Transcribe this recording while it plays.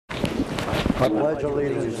I pledge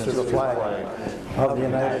allegiance to the flag of the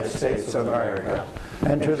United States of America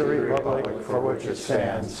and to the republic for which it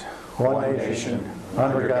stands, one nation,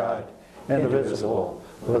 under God, indivisible,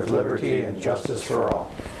 with liberty and justice for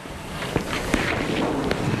all.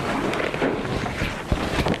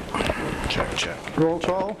 Check. Roll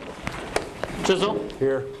call. Chisholm.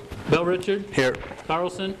 Here. Bill Richard. Here.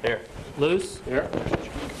 Carlson. Here. Luce. Here.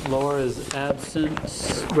 Laura is absent.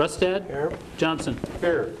 Rustad. Here. Johnson.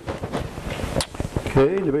 Here.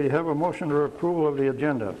 Okay, do we have a motion for approval of the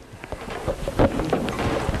agenda?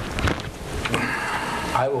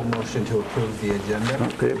 I will motion to approve the agenda.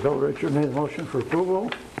 Okay, Bill Richard made a motion for approval,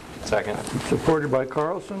 Second. supported by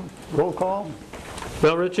Carlson. Roll call.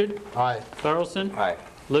 Bill Richard. Aye. Carlson. Aye.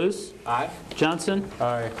 Luce. Aye. Johnson.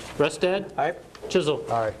 Aye. Rustad. Aye. Chisholm.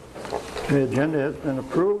 Aye. The agenda has been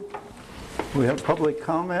approved. We have public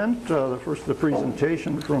comment. First, the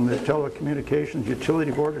presentation from the Telecommunications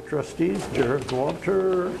Utility Board of Trustees. Jared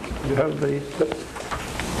Walter, you have the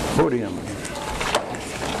podium.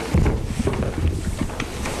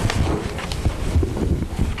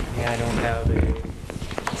 Yeah, I don't have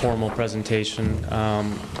a formal presentation.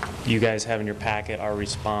 You guys have in your packet our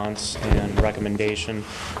response and recommendation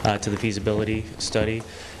to the feasibility study.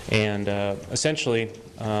 And essentially,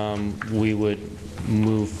 we would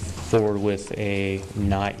move forward with a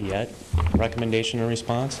not yet recommendation and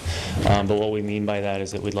response. But what we mean by that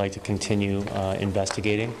is that we'd like to continue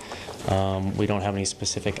investigating. We don't have any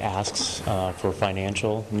specific asks for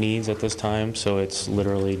financial needs at this time, so it's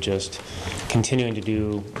literally just continuing to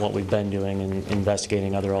do what we've been doing and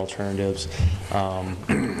investigating other alternatives.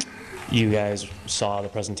 You guys saw the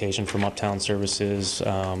presentation from Uptown Services.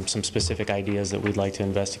 Some specific ideas that we'd like to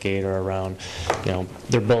investigate are around,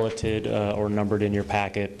 they're bulleted or numbered in your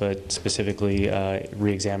packet, but specifically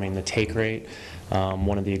re-examining the take rate.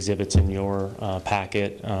 One of the exhibits in your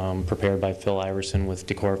packet, prepared by Phil Iverson with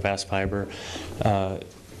Decorah Fast Fiber,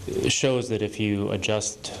 shows that if you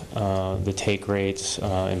adjust the take rates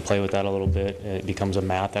and play with that a little bit, it becomes a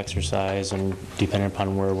math exercise, and depending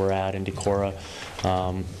upon where we're at in Decorah,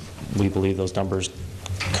 we believe those numbers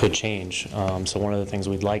could change. So one of the things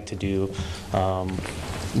we'd like to do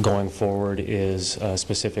going forward is a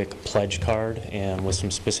specific pledge card and with some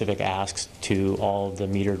specific asks to all of the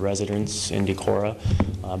metered residents in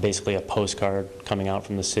Decorah, basically a postcard coming out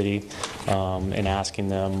from the city and asking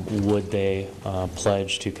them would they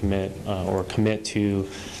pledge to commit or commit to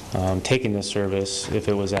taking this service if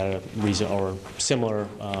it was at a reason or similar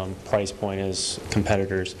price point as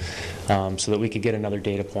competitors, so that we could get another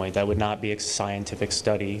data point. That would not be a scientific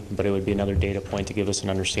study, but it would be another data point to give us an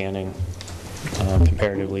understanding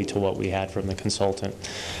comparatively to what we had from the consultant.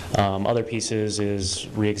 Other pieces is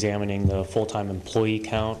re-examining the full-time employee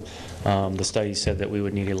count. The study said that we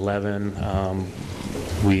would need 11.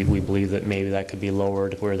 We believe that maybe that could be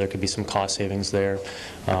lowered where there could be some cost savings there.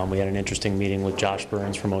 We had an interesting meeting with Josh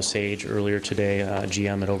Burns from Osage earlier today,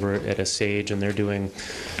 GM over at Osage, and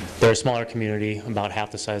they're a smaller community, about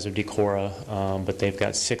half the size of Decorah, but they've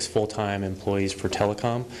got 6 full-time employees for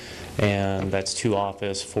telecom, and that's 2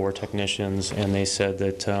 office, 4 technicians, and they said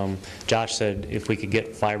that, Josh said if we could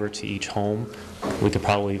get fiber to each home, we could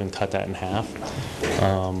probably even cut that in half.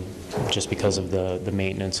 Just because of the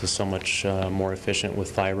maintenance is so much more efficient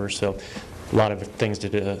with fiber. So a lot of things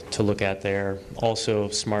to look at there. Also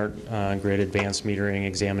smart grid advanced metering,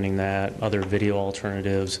 examining that, other video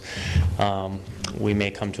alternatives. We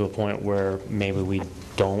may come to a point where maybe we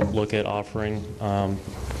don't look at offering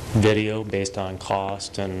video based on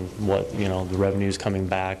cost and what the revenues coming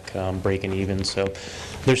back, breaking even. So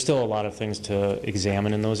there's still a lot of things to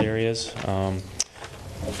examine in those areas.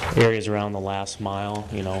 Areas around the last mile,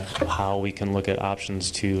 how we can look at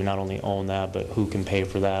options to not only own that, but who can pay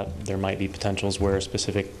for that. There might be potentials where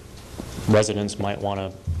specific residents might want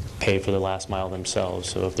to pay for the last mile themselves.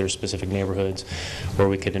 So if there's specific neighborhoods where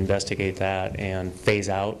we could investigate that and phase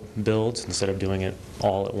out builds instead of doing it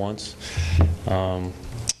all at once.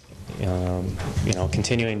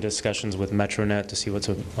 Continuing discussions with MetroNet to see what's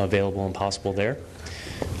available and possible there.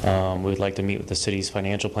 We would like to meet with the city's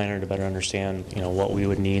financial planner to better understand, what we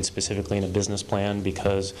would need specifically in a business plan,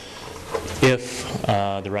 because if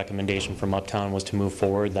the recommendation from Uptown was to move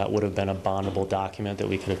forward, that would have been a bondable document that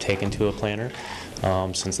we could have taken to a planner.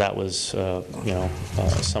 Since that was,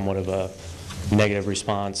 somewhat of a negative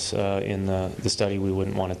response in the study, we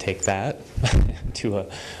wouldn't want to take that to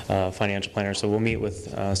a financial planner. So we'll meet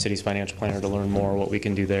with city's financial planner to learn more what we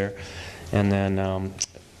can do there. And then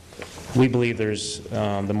we believe there's,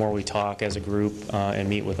 the more we talk as a group and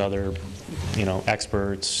meet with other,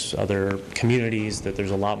 experts, other communities, that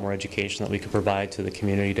there's a lot more education that we could provide to the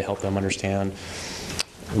community to help them understand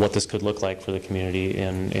what this could look like for the community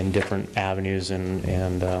in different avenues, and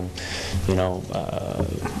you know,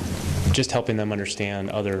 just helping them understand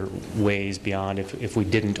other ways beyond if we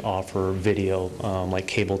didn't offer video, like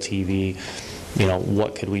cable TV, you know,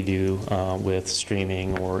 what could we do with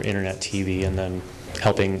streaming or internet TV, and then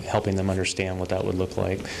helping them understand what that would look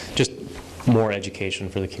like. Just more education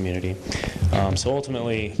for the community. So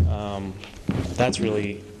ultimately, that's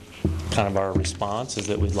really kind of our response, is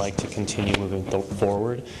that we'd like to continue moving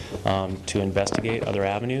forward to investigate other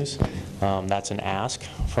avenues. That's an ask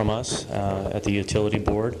from us at the utility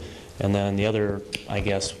board. And then the other, I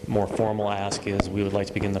guess, more formal ask is we would like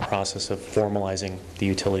to begin the process of formalizing the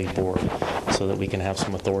utility board so that we can have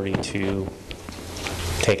some authority to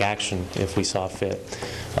take action if we saw fit.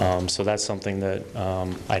 So that's something that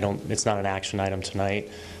it's not an action item tonight,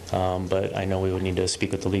 but I know we would need to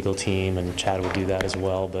speak with the legal team, and Chad would do that as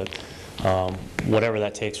well. But whatever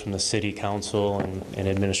that takes from the city council and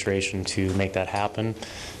administration to make that happen,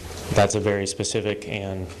 that's a very specific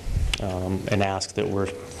and an ask that we're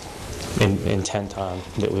intent on,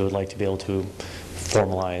 that we would like to be able to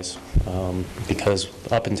formalize, because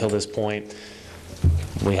up until this point,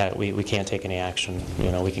 we can't take any action.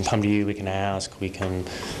 You know, we can come to you, we can ask, we can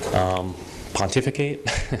pontificate,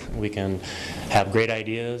 we can have great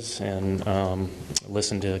ideas and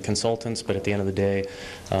listen to consultants, but at the end of the day,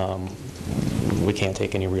 we can't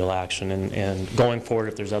take any real action. And going forward,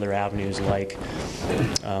 if there's other avenues like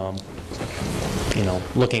you know,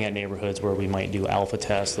 looking at neighborhoods where we might do alpha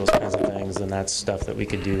tests, those kinds of things, then that's stuff that we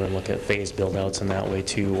could do and look at phased build-outs in that way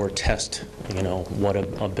too, or test, you know, what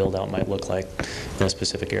a build-out might look like in a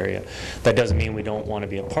specific area. That doesn't mean we don't want to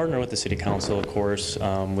be a partner with the city council, of course.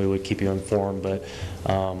 We would keep you informed, but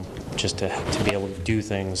just to be able to do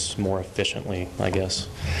things more efficiently, I guess.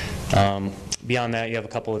 Beyond that, you have a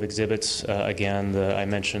couple of exhibits. Again, I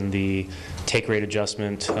mentioned the take rate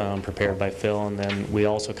adjustment prepared by Phil, and then we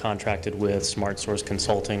also contracted with Smart Source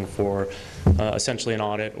Consulting for essentially an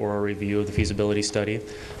audit or a review of the feasibility study.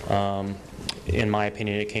 In my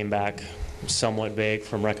opinion, it came back somewhat vague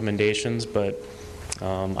from recommendations, but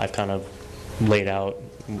I've kind of laid out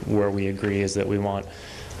where we agree is that we want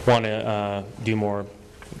to do more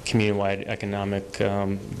community-wide economic,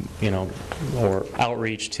 you know, or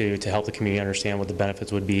outreach to help the community understand what the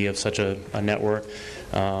benefits would be of such a network,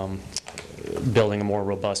 building a more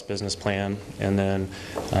robust business plan, and then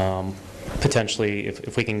potentially,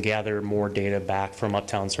 if we can gather more data back from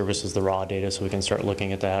Uptown Services, the raw data, so we can start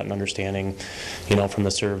looking at that and understanding, you know, from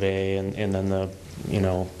the survey and then the, you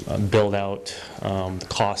know, build out the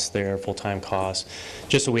costs there, full-time costs,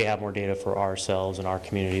 just so we have more data for ourselves and our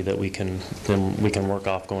community that we can work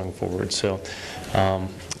off going forward. So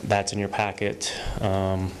that's in your packet.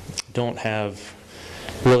 Don't have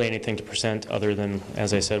really anything to present other than,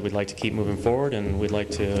 as I said, we'd like to keep moving forward, and we'd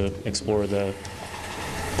like to explore the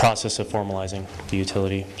process of formalizing the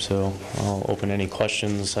utility. So I'll open any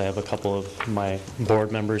questions. I have a couple of my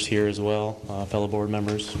board members here as well, fellow board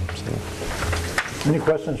members. So. Any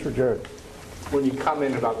questions for Jared? When you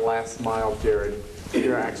comment about last mile, Jared,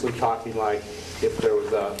 you're actually talking like if there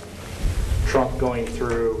was a trunk going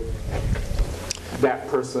through that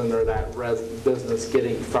person or that business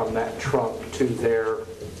getting from that trunk to their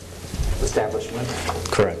establishment?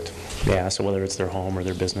 Correct. Yeah, so whether it's their home or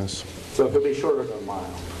their business. So it could be shorter than a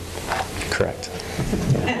mile? Correct.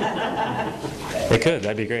 It could.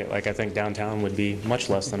 That'd be great. Like, I think downtown would be much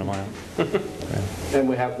less than a mile. Yeah. And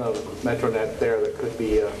we have no MetroNet there that could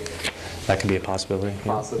be a that could be a possibility.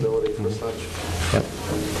 possibility for such. Yep.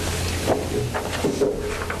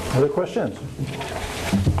 Other questions?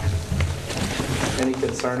 Any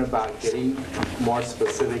concern about getting more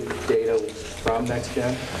specific data from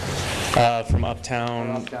NextGen? From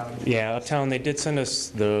Uptown, yeah, Uptown, they did send us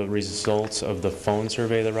the results of the phone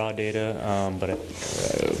survey, the raw data, but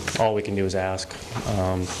all we can do is ask,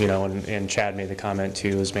 you know, and Chad made the comment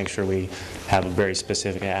too, is make sure we have very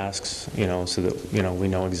specific asks, you know, so that, you know, we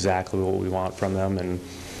know exactly what we want from them, and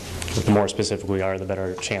the more specific we are, the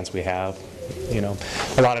better chance we have. You know,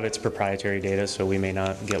 a lot of it's proprietary data, so we may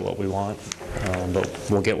not get what we want, but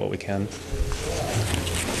we'll get what we can.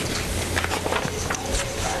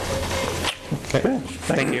 Okay.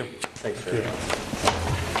 Thank you. Thanks, Jerry.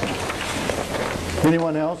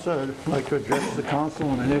 Anyone else would like to address the council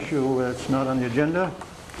on an issue that's not on the agenda?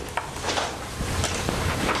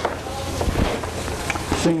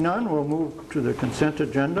 Seeing none, we'll move to the consent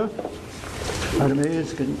agenda. Item A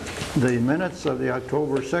is the minutes of the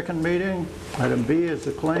October 2nd meeting. Item B is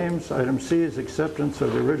the claims. Item C is acceptance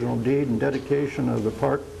of the original deed and dedication of the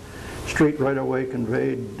Park Street right-of-way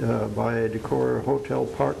conveyed by Decorah Hotel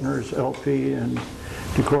Partners, LP, and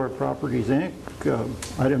Decorah Properties, Inc.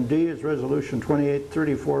 Item D is Resolution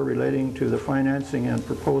 2834 relating to the financing and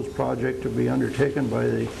proposed project to be undertaken by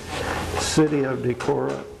the City of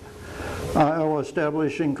Decorah, Iowa,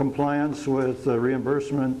 establishing compliance with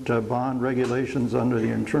reimbursement bond regulations under the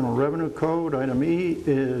Internal Revenue Code. Item E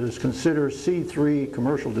is consider C3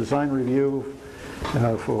 commercial design review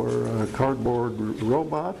for Cardboard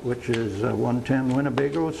Robot, which is 110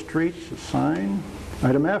 Winnebago Street, a sign.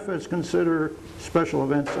 Item F is consider special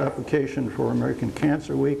events application for American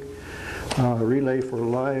Cancer Week, relay for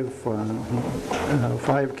live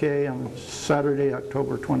 5K on Saturday,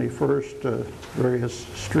 October 21st, various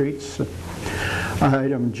streets.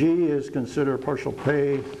 Item G is consider partial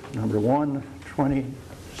pay, number 1,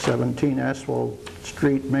 2017 asphalt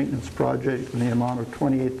street maintenance project in the amount of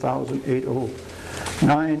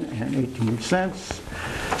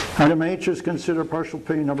 $28,809.18. Item H is consider partial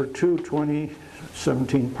pay, number 2,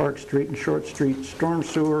 2017 Park Street and Short Street storm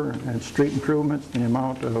sewer and street improvements in the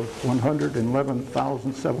amount of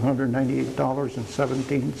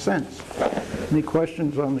 $111,798.17. Any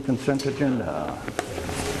questions on the consent agenda?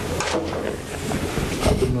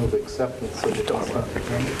 I would move acceptance of the consent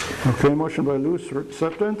agenda. Okay, motion by Luce for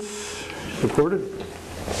acceptance, supported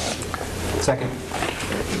Second.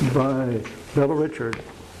 by Bella Richard.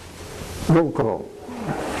 Roll call.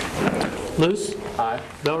 Luce. Aye.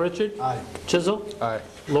 Bell Richard. Aye. Chisel. Aye.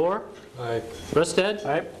 Lohr. Aye. Rusted.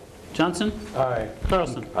 Aye. Johnson. Aye.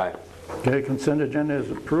 Carlson. Aye. Okay, consent agenda is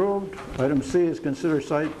approved. Item C is consider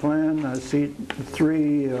site plan,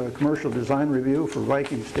 C3 commercial design review for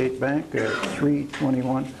Viking State Bank at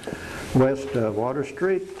 321 West Water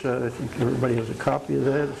Street. I think everybody has a copy of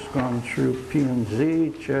that. It's gone through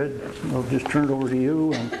P&Z. Chad, I'll just turn it over to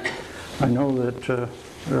you. And I know that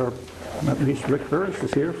there are, at least Rick Burris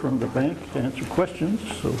is here from the bank to answer questions.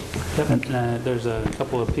 So, Yep. And there's a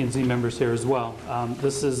couple of P&Z members here as well.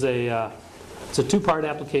 This is it's a two-part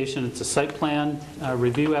application. It's a site plan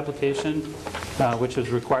review application, which is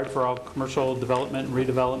required for all commercial development and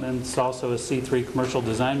redevelopment. It's also a C3 commercial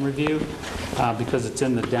design review because it's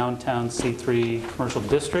in the downtown C3 commercial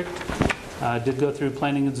district. Did go through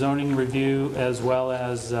planning and zoning review as well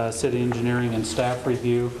as city engineering and staff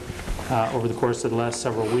review over the course of the last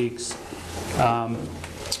several weeks.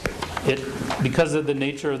 Because of the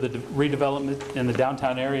nature of the redevelopment in the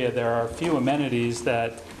downtown area, there are a few amenities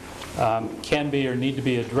that can be or need to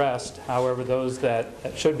be addressed. However, those that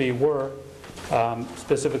should be were,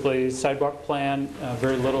 specifically sidewalk plan,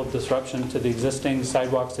 very little disruption to the existing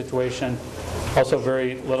sidewalk situation. Also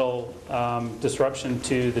very little disruption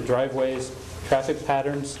to the driveways, traffic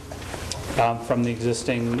patterns from the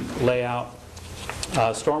existing layout.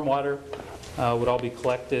 Stormwater would all be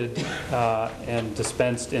collected and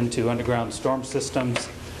dispensed into underground storm systems,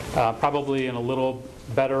 probably in a little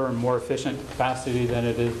better and more efficient capacity than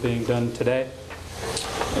it is being done today.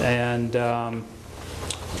 And I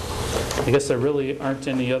guess there really aren't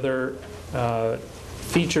any other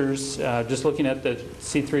features. Just looking at the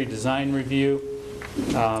C3 design review,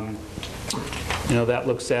 that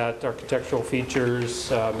looks at architectural features,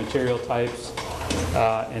 material types,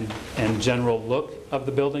 and general look of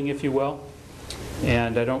the building, if you will.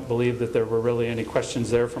 And I don't believe that there were really any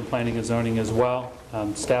questions there from planning and zoning as well.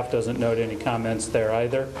 Staff doesn't note any comments there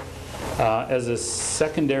either. As a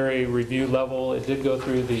secondary review level, it did go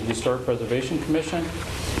through the Historic Preservation Commission,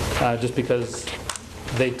 just because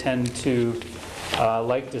they tend to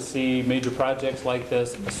like to see major projects like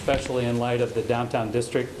this, especially in light of the downtown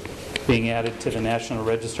district being added to the National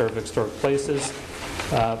Register of Historic Places.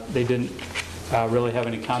 They didn't really have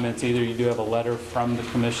any comments either. You do have a letter from the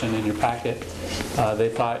commission in your packet. They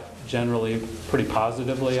thought generally pretty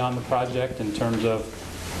positively on the project in terms of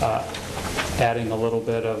adding a little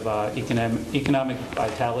bit of economic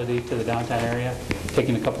vitality to the downtown area,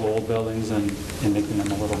 taking a couple of old buildings and making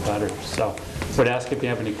them a little better. So I would ask if you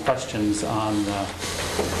have any questions on the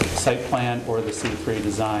site plan or the C3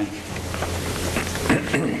 design.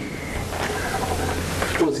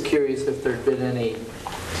 I was curious if there'd been any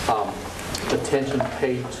attention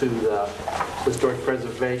paid to the Historic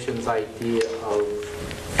Preservation's idea of,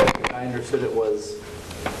 I understood it was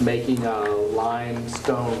making a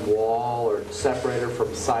limestone wall or separator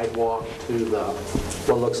from sidewalk to the,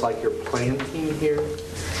 what looks like you're planting here?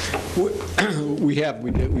 We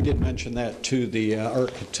did mention that to the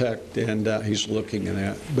architect, and he's looking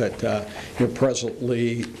at that. But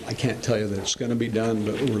presently, I can't tell you that it's going to be done,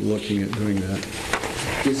 but we're looking at doing that.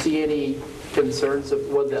 Do you see any concerns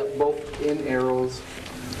with that, both in Arrows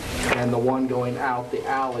and the one going out the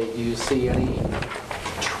alley? Do you see any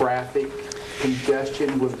traffic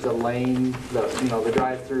congestion with the lane, the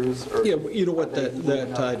drive-throughs? Or Yeah, you know what, are they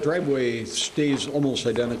moving that up? driveway stays almost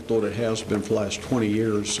identical to what it has been for the last 20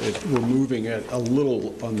 years. We're moving it a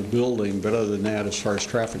little on the building, but other than that, as far as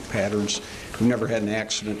traffic patterns, we've never had an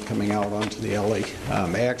accident coming out onto the alley.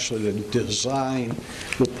 Actually, the design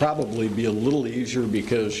will probably be a little easier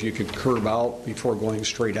because you could curve out before going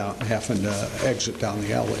straight out and having to exit down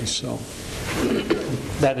the alley, so.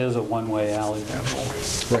 That is a one-way alley there.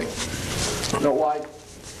 Right. No, well,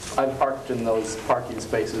 I've parked in those parking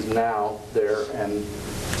spaces now there and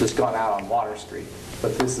just gone out on Water Street.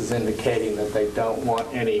 But this is indicating that they don't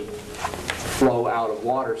want any flow out of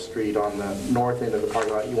Water Street on the north end of the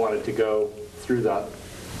parking lot. You want it to go through the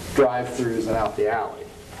drive-throughs and out the alley,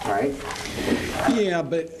 right? Yeah,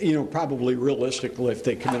 but, probably realistically, if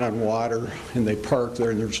they come in on Water and they park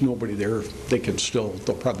there and there's nobody there,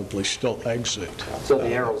 they'll probably still exit. So the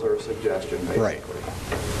arrows are a suggestion, basically. Right.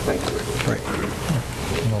 Thank you. Right.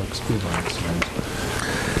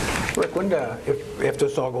 Rick, if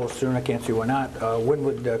this all goes through, and I can't see why not, when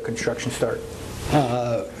would construction start?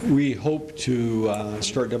 We hope to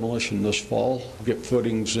start demolition this fall, get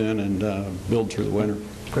footings in and build through the winter.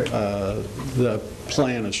 Great. The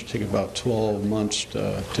plan is to take about 12 months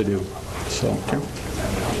to do, so.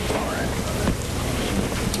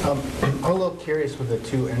 I'm a little curious with the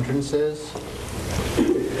two entrances.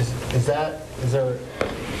 Is there,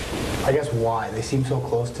 I guess why? They seem so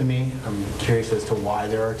close to me. I'm curious as to why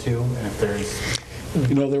there are two and if there's...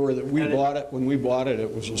 When we bought it,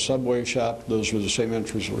 it was a Subway shop. Those were the same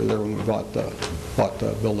entries that were there when we bought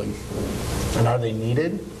the building. And are they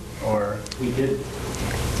needed or? We did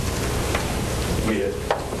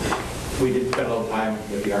spend a little time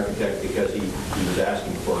with the architect because he was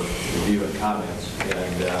asking for review and comments.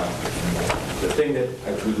 And the thing that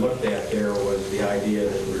we looked at there was the idea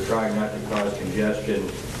that we're trying not to cause congestion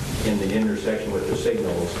in the intersection with the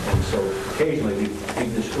signals. And so occasionally we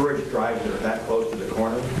discourage drives that are that close to the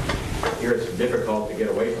corner. Here it's difficult to get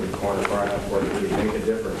away from the corner far enough for it to really make a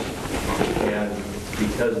difference. And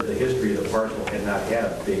because of the history of the parcel and not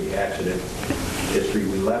have big accident history,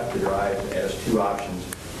 we left the drive as two options,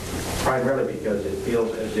 primarily because it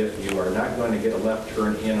feels as if you are not going to get a left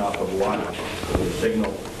turn in off of Water. So the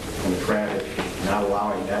signal and the traffic not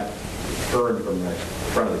allowing that turn from the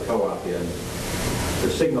front of the co-op in. The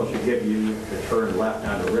signal should give you the turn left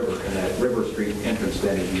onto River, and that River Street entrance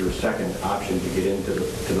then is your second option to get into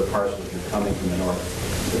the parcel if you're coming from the north.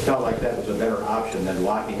 It felt like that was a better option than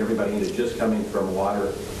locking everybody into just coming from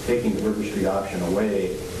Water, taking the River Street option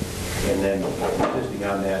away, and then insisting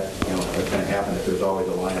on that, what's going to happen if there's always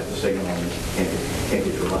a line at the signal and you can't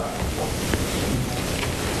get your left.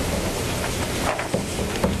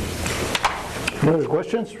 Any other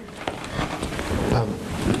questions?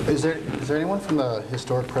 Is there anyone from the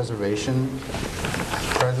historic preservation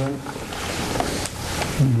present?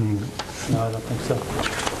 No, I don't think so.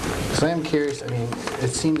 So I am curious, it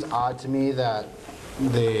seems odd to me that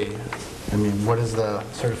what is the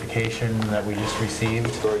certification that we just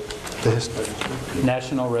received?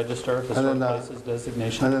 National Register of Historic Places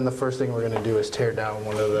designation. And then the first thing we're going to do is tear down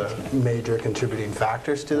one of the major contributing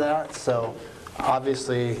factors to that. So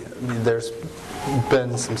obviously, there's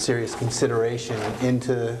been some serious consideration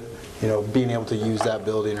into being able to use that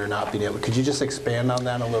building or not being able. Could you just expand on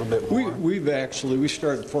that a little bit more? We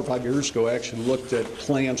started 4 or 5 years ago, actually looked at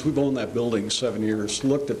plans. We've owned that building 7 years,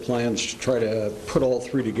 looked at plans to try to put all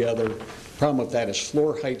three together. The problem with that is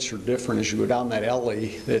floor heights are different. As you go down that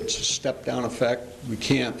alley, it's a step-down effect. We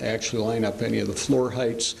can't actually line up any of the floor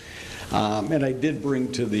heights. And I did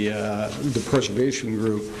bring to the preservation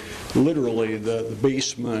group, literally the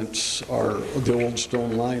basements are the old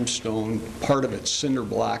stone limestone. Part of it's cinder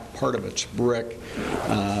block, part of it's brick.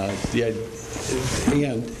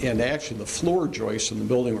 And actually the floor joist in the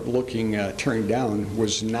building we're looking at tearing down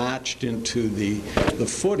was notched into the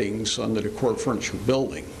footings on the Decorah furniture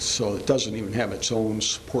building. So it doesn't even have its own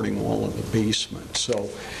supporting wall in the basement. So,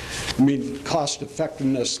 cost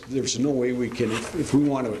effectiveness, there's no way we can, if we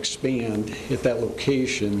want to expand at that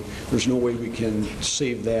location, there's no way we can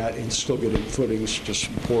save that and still get in footings to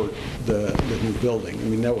support the new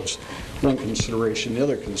building. That was one consideration. The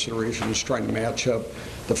other consideration is trying to match up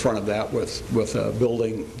the front of that with a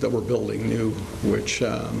building that we're building new, which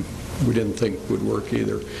we didn't think would work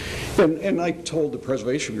either. And I told the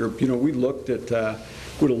preservation group, we looked at,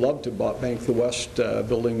 would have loved to have bought Bank of the West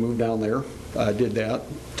building, moved down there. Did that,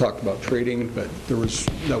 talked about trading, but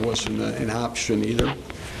that wasn't an option either.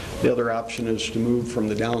 The other option is to move from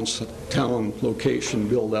the downtown location,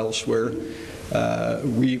 build elsewhere.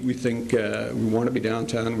 We think we want to be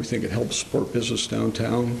downtown. We think it helps support business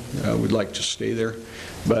downtown. We'd like to stay there.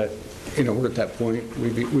 But we're at that point,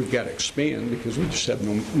 we've got to expand because we just have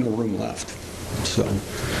no room left. So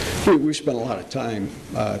we spent a lot of time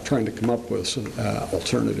trying to come up with some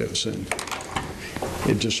alternatives, and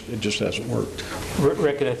it just hasn't worked.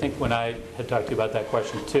 Rick, I think when I had talked to you about that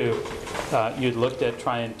question too, you'd looked at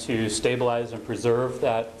trying to stabilize and preserve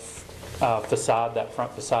that facade, that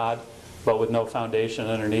front facade, but with no foundation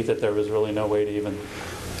underneath it, there was really no way to even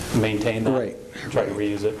maintain that. Right. Try to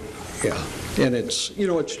reuse it. Yeah, and it's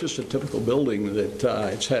just a typical building that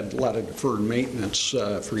it's had a lot of deferred maintenance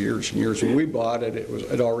for years and years. When we bought it,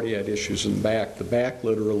 it already had issues in the back. The back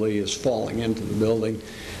literally is falling into the building.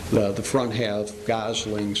 The front has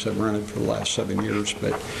goslings. I've rented for the last 7 years,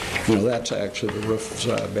 but that's actually, the roof's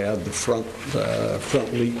bad. The front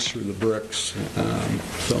leaks through the bricks.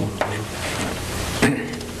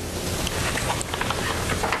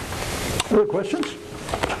 Other questions?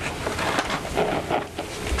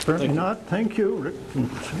 Certainly not. Thank you, Rick.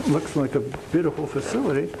 Looks like a beautiful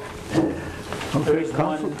facility. Okay, There's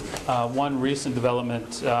one recent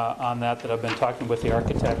development on that I've been talking with the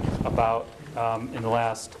architect about in the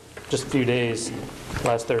last just a few days,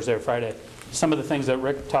 last Thursday or Friday. Some of the things that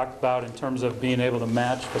Rick talked about in terms of being able to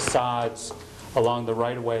match facades along the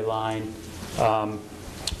right-of-way line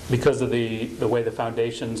because of the way the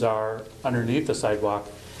foundations are underneath the sidewalk.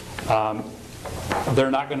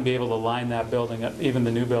 They're not going to be able to line that building up, even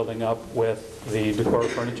the new building, up with the Decorah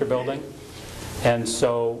furniture building. And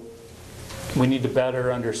so we need to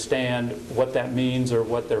better understand what that means or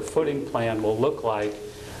what their footing plan will look like.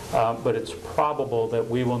 But it's probable that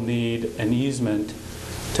we will need an easement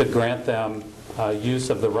to grant them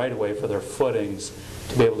use of the right-of-way for their footings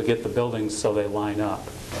to be able to get the buildings so they line up.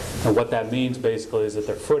 And what that means basically is that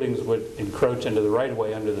their footings would encroach into the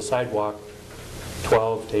right-of-way under the sidewalk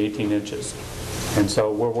 12 to 18 inches. And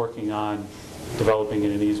so we're working on developing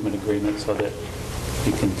an easement agreement so that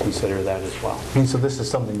you can consider that as well. And so this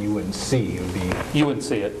is something you wouldn't see? You wouldn't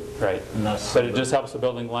see it, right. But it just helps the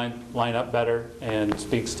building line up better and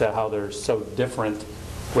speaks to how they're so different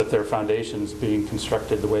with their foundations being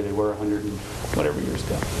constructed the way they were 100 and whatever years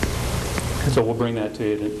ago. So we'll bring that to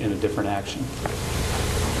you in a different action.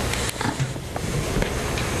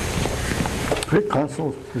 Great,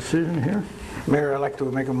 council decision here. Mayor, I'd like to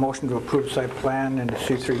make a motion to approve site plan and the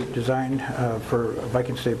C3 design for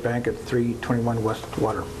Viking State Bank at 321 West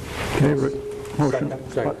Water. Okay, motion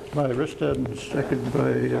by Ristad and second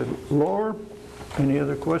by Lohr. Any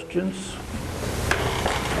other questions?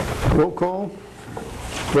 Roll call.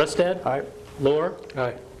 Rustad? Aye. Lohr?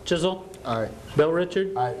 Aye. Chisel? Aye. Bell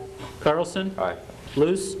Richard? Aye. Carlson? Aye.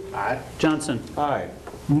 Luce? Aye. Johnson? Aye.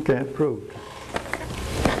 Okay, approved.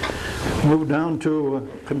 Move down to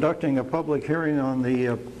conducting a public hearing on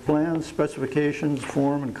the plans, specifications,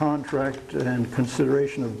 form, and contract, and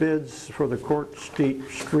consideration of bids for the Court Street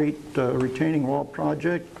retaining wall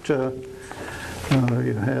project.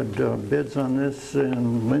 You had bids on this,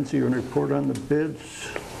 and Lindsay, you want to report on the bids?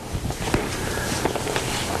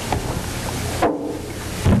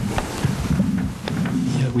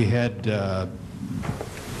 Yeah, we had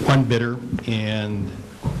one bidder, and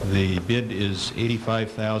the bid is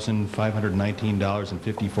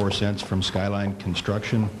 $85,519.54 from Skyline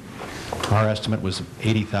Construction. Our estimate was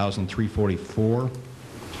 $80,344.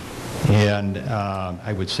 And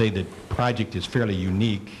I would say the project is fairly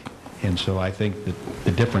unique, and so I think that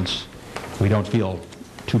the difference we don't feel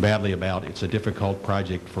too badly about. It's a difficult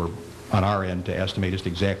project on our end to estimate just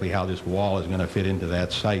exactly how this wall is going to fit into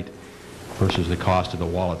that site versus the cost of the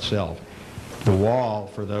wall itself. The wall,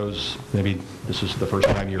 for those, maybe this is the first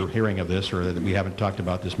time you're hearing of this, or that we haven't talked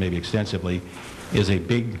about this maybe extensively, is a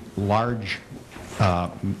big, large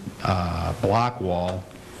block wall,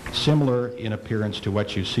 similar in appearance to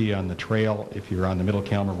what you see on the trail if you're on the Middle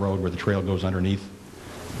Calmer Road, where the trail goes underneath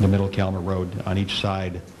the Middle Calmer Road. On each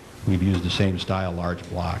side, we've used the same style large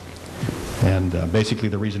block. And basically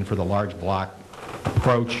the reason for the large block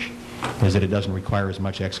approach is that it doesn't require as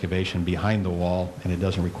much excavation behind the wall, and it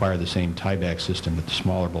doesn't require the same tieback system that the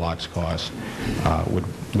smaller blocks would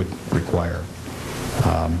require.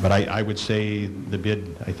 But I would say the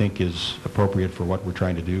bid, I think, is appropriate for what we're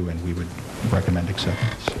trying to do, and we would recommend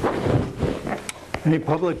acceptance. Any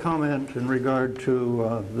public comment in regard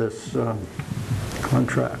to this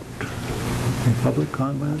contract? Any public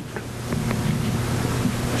comment?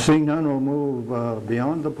 Seeing none, we'll move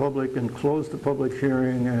beyond the public and close the public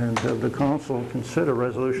hearing and have the council consider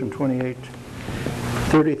Resolution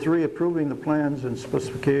 2833 approving the plans and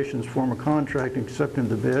specifications, form a contract, accepting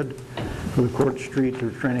the bid for the Court Street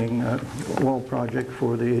retaining wall project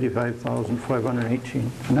for the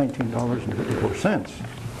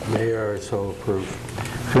 $85,519.54. Mayor, so approved.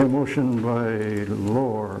 Okay, motion by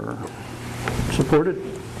Lohr. Supported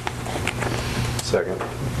Second.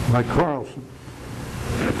 by Carlson.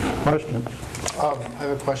 Questions? I have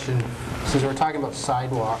a question. Since we're talking about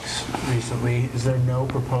sidewalks recently, is there no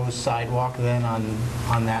proposed sidewalk then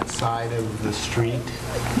on that side of the street?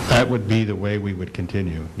 That would be the way we would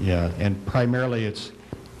continue, yeah. And primarily, it's,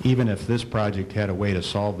 even if this project had a way to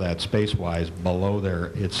solve that space-wise, below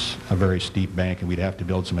there, it's a very steep bank, and we'd have to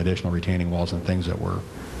build some additional retaining walls and things that we're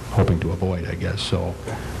hoping to avoid, I guess. So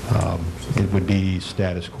it would be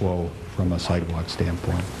status quo from a sidewalk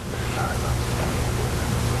standpoint.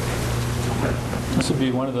 This would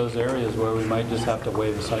be one of those areas where we might just have to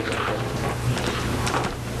waive a sidewalk.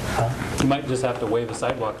 You might just have to waive a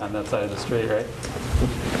sidewalk on that side of the street, right?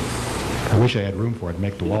 I wish I had room for it,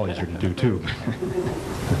 make the wall easier to do, too.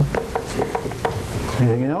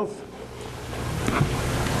 Anything else?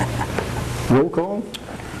 Roll call?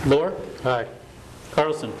 Lohr? Aye.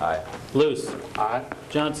 Carlson? Aye. Luce? Aye.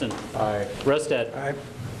 Johnson? Aye. Rustad? Aye.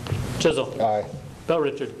 Chisel? Aye. Bell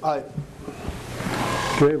Richard? Aye.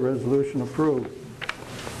 Okay, resolution approved.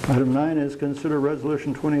 Item 9 is consider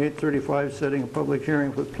resolution 2835, setting a public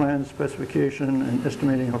hearing for plan specification and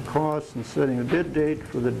estimating of costs and setting a bid date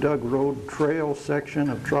for the Doug Road Trail section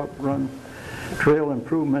of Trop Run Trail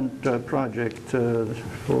Improvement Project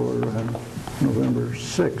for November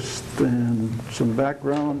 6th. And some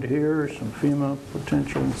background here, some FEMA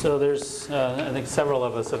potential. So there's, I think several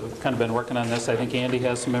of us have kind of been working on this. I think Andy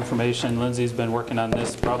has some information. Lindsay's been working on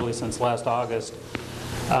this probably since last August.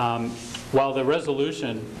 While the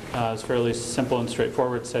resolution is fairly simple and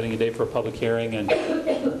straightforward, setting a date for a public hearing and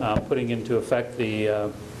putting into effect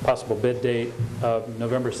the possible bid date of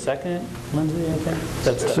November 2nd, Lindsay, I think?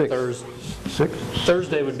 That's Sixth. Thursday.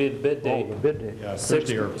 Thursday would be the bid date. Oh, the bid date. Yeah,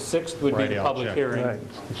 Thursday or 6th would be Friday, the I'll public check. hearing. Right.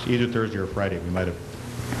 It's either Thursday or Friday, we might have.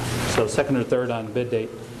 So 2nd or 3rd on bid date.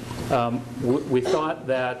 We thought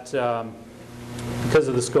that because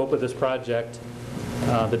of the scope of this project,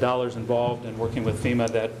 the dollars involved in working with FEMA,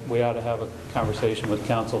 that we ought to have a conversation with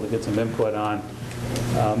council to get some input on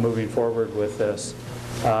moving forward with this.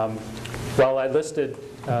 While I listed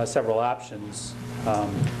several options,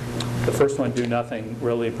 the first one, do nothing,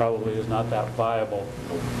 really probably is not that viable,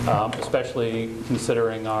 especially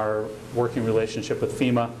considering our working relationship with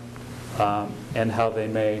FEMA and how they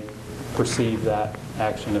may perceive that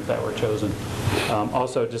action if that were chosen.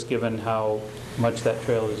 Also, just given how much that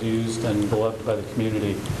trail is used and beloved by the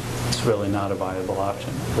community, it's really not a viable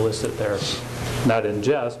option. I'll list it there, not in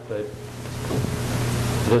jest, but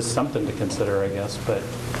it is something to consider, I guess. But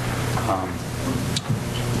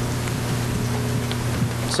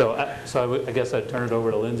I guess I'd turn it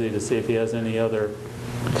over to Lindsay to see if he has any other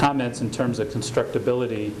comments in terms of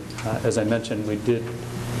constructability. As I mentioned, we did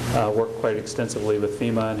work quite extensively with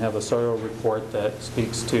FEMA and have a soil report that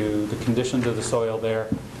speaks to the conditions of the soil there.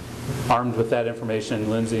 Armed with that information,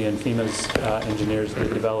 Lindsay and FEMA's engineers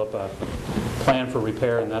did develop a plan for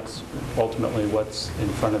repair, and that's ultimately what's in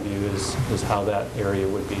front of you is how that area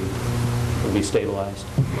would be stabilized.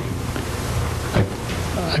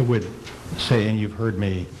 I would say, and you've heard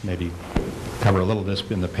me maybe cover a little of this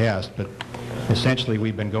in the past, but essentially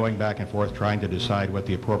we've been going back and forth trying to decide what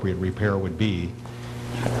the appropriate repair would be.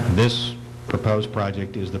 This proposed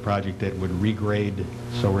project is the project that would regrade,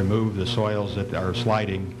 so remove the soils that are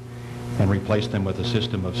sliding and replace them with a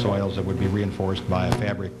system of soils that would be reinforced by a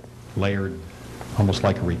fabric layered almost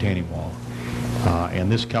like a retaining wall.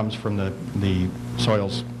 And this comes from the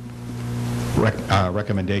soils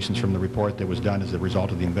recommendations from the report that was done as a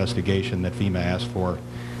result of the investigation that FEMA asked for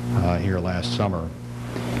here last summer.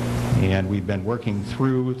 And we've been working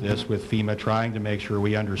through this with FEMA, trying to make sure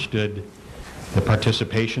we understood the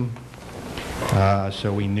participation.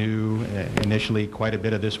 So we knew initially quite a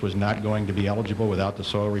bit of this was not going to be eligible without the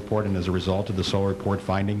soil report, and as a result of the soil report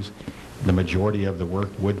findings, the majority of the work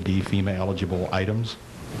would be FEMA eligible items.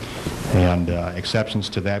 And exceptions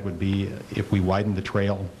to that would be if we widen the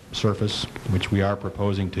trail surface, which we are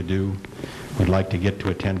proposing to do. We'd like to get to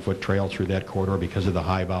a 10-foot trail through that corridor because of the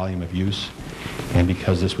high volume of use, and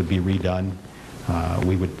because this would be redone.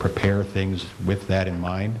 We would prepare things with that in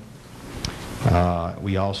mind.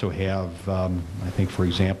 We also have, I think, for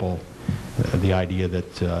example, the idea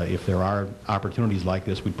that if there are opportunities like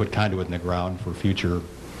this, we'd put conduit in the ground for future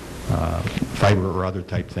fiber or other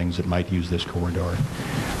type things that might use this corridor.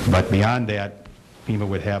 But beyond that, FEMA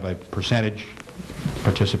would have a percentage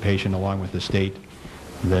participation along with the state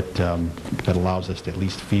that allows us to at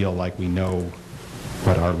least feel like we know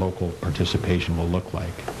what our local participation will look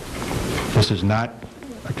like. This is not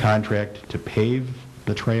a contract to pave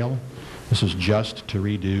the trail. This is just to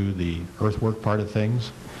redo the earthwork part of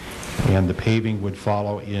things. And the paving would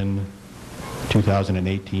follow in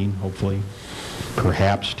 2018, hopefully,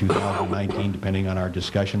 perhaps 2019, depending on our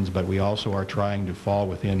discussions, but we also are trying to fall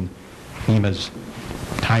within FEMA's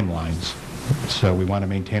timelines. So we want to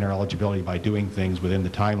maintain our eligibility by doing things within the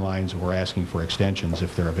timelines or asking for extensions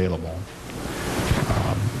if they're available.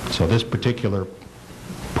 So this particular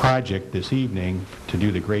project this evening to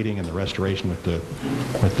do the grading and the restoration with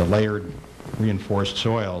the layered reinforced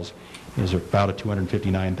soils is about a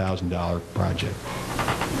 $259,000 project.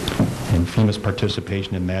 And FEMA's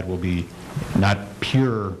participation in that will be not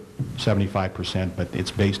pure 75%, but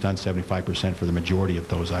it's based on 75% for the majority of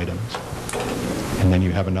those items. And then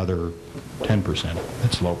you have another 10%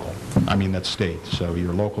 that's local. I mean, that's state. So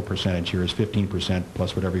your local percentage here is 15%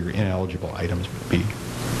 plus whatever your ineligible items would be.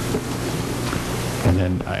 And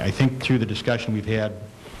then I think through the discussion we've had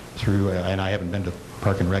through, and I haven't been to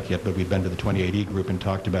Park and Rec yet, but we've been to the 28E group and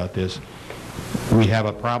talked about this. We have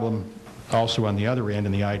a problem also on the other end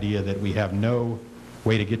in the idea that we have no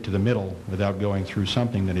way to get to the middle without going through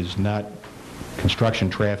something that is not construction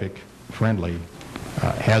traffic friendly.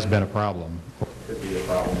 Has been a problem. Could be a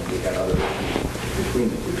problem if we had other issues between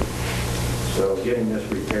the two. So getting this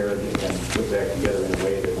repaired and put back together in a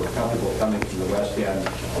way that we're comfortable coming from the west end,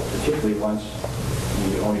 particularly once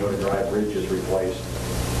the Oneota Drive Bridge is replaced,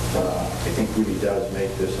 I think really does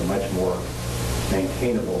make this a much more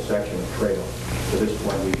maintainable section of trail. To this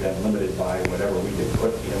point, we've been limited by whatever we could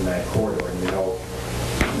put in that corridor, and you know,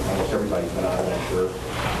 almost everybody's been out of that curve.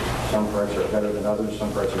 Some parts are better than others,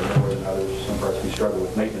 some parts are more than others, some parts we struggle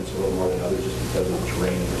with maintenance a little more than others just because of the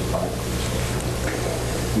terrain in this spot.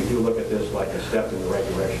 We do look at this like a step in the right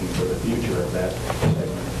direction for the future of that segment.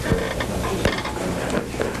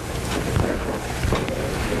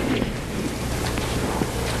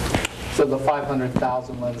 So the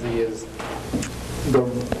 500,000, Lindsay, is the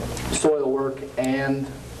soil work and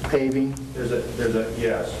paving? There's a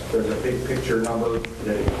big picture number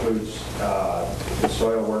that includes the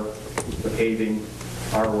soil work, the paving,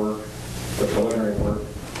 our work, the preliminary work,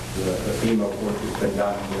 the FEMA work that's been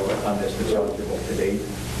done on this that's eligible to date,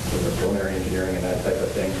 with the preliminary engineering and that type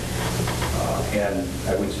of thing. And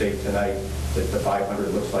I would say tonight that the 500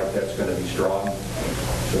 looks like that's going to be strong,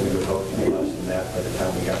 so we would hope to be less than that by the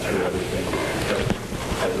time we got through everything. Because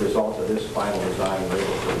as a result of this final design, we're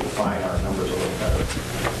able to refine our numbers a little better.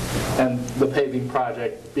 And the paving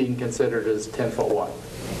project being considered as 10-foot wide?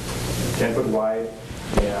 10 foot wide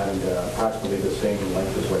and approximately the same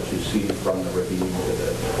length as what you see from the ravine to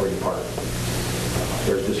the where you park.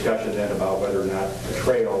 There's discussion then about whether or not the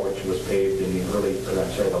trail, which was paved in the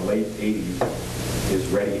late 80s, is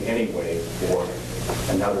ready anyway for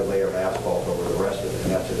another layer of asphalt over the rest of it.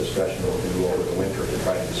 And that's a discussion we'll do over the winter to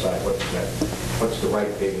try to decide what's the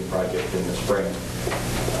right paving project in the spring.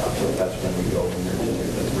 So that's when we go in there to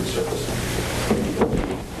resurface. Maybe it'll be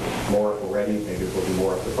more if we're ready, maybe it will be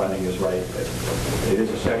more if the funding is right. But it is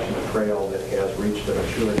a section of trail that has reached a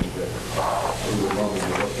maturity that we would normally be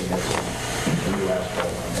looking at some new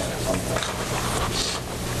asphalt on that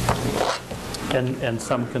sometime. And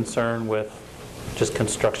some concern with just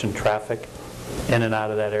construction traffic in and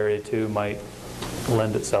out of that area too might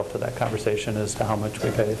lend itself to that conversation as to how much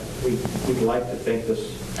we pay. We'd like to think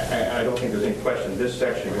this, I don't think there's any question, this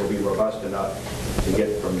section will be robust enough to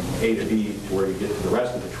get from A to B to where you get to the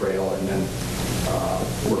rest of the trail, and then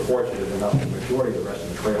we're fortunate enough the majority of the rest of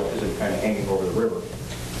the trail isn't kind of hanging over the river.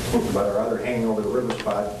 But our other hanging over the river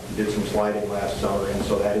spot did some sliding last summer, and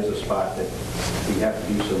so that is a spot that we have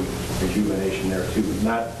to do some rejuvenation there too.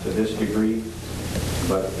 Not to this degree,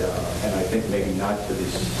 but, and I think maybe not to the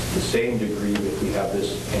same degree if we have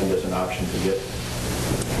this end as an option to get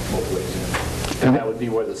both ways in. And that would be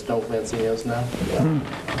where the snow fencing is now? Yeah.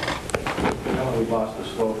 Now we've lost the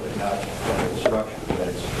slope, but not the structure. But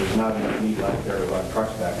there's not enough need left there to run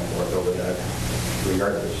trucks back and forth over that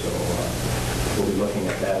regardless. So we'll be looking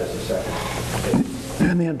at that as a second phase.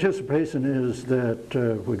 And the anticipation is that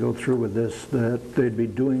if we go through with this, that they'd be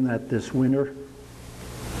doing that this winter?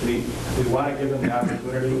 We want to give them the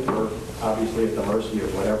opportunity. We're obviously at the mercy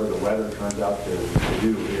of whatever the weather turns out to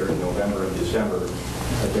do here in November and December.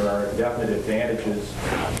 But there are definite advantages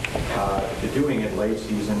to doing it late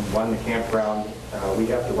season. One, the campground, we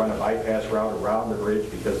have to run a bypass route around the bridge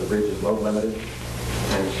because the bridge is load limited.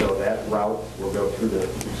 And so that route will go through the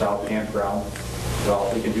south campground.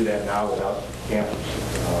 Well, we can do that now without campers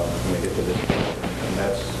when we get to this point. And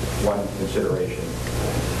that's one consideration.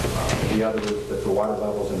 The other is that the water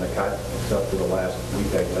levels in the cut, except for the last week,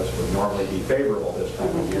 I guess, would normally be favorable this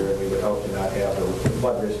time of year, and we would hope to not have the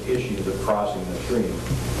flood risk issues of crossing the stream.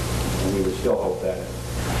 And we would still hope that.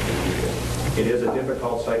 It is a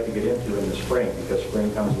difficult site to get into in the spring because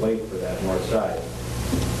spring comes late for that north side.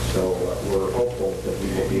 So we're hopeful that we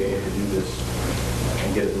will be able to do this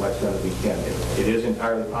and get as much done as we can. It is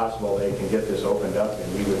entirely possible they can get this opened up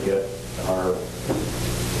and we would get our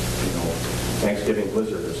Thanksgiving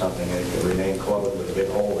blizzard or something, and it could remain closed with a big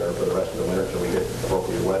hole there for the rest of the winter until we get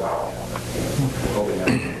appropriate weather. Hoping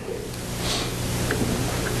that's the case.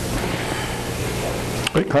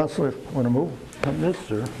 Hey, Counselor, want to move on this,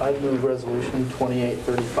 sir? I'd move resolution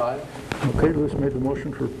 2835. Okay, Lewis made the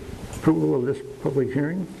motion for approval of this public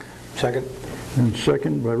hearing, Second. and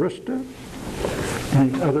second by Rista.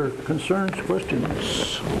 Any other concerns,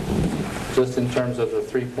 questions? Just in terms of the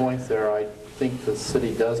 3 points there, I think the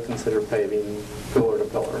city does consider paving pillar to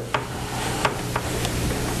pillar.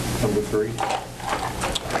 Number 3.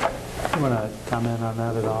 You want to comment on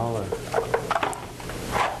that at all, or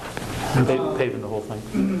paving the whole thing?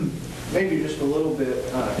 Maybe just a little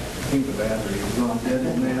bit. I think the battery is gone dead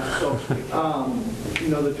in that. So,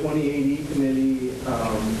 the 2080 committee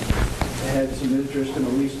had some interest in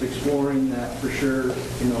at least exploring that for sure.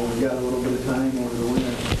 We've got a little bit of time over the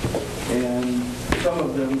winter. And some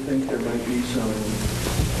of them think there might be some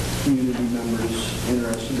community members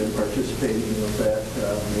interested in participating with that.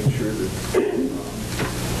 Make sure that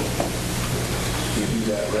we do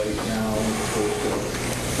that right now as opposed to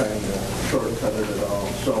trying to shortcut it at all.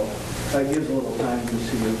 So that gives a little time to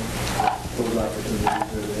see if those opportunities are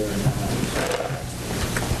there or not.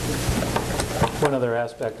 One other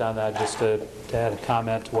aspect on that, just to add a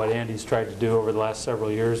comment to what Andy's tried to do over the last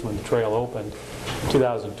several years when the trail opened,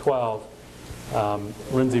 2012,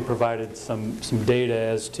 Lindsay provided some data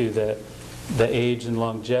as to the age and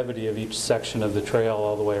longevity of each section of the trail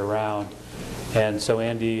all the way around. And so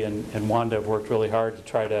Andy and Wanda have worked really hard to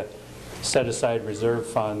try to set aside reserve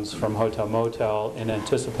funds from Hotel Motel in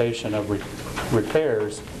anticipation of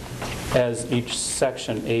repairs as each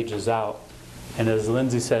section ages out. And as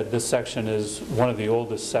Lindsay said, this section is one of the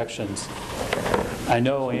oldest sections. I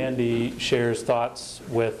know Andy shares thoughts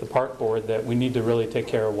with the park board that we need to really take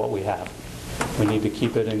care of what we have. We need to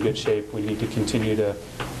keep it in good shape. We need to continue to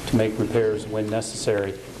make repairs when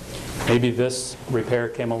necessary. Maybe this repair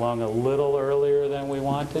came along a little earlier than we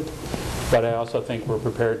wanted, but I also think we're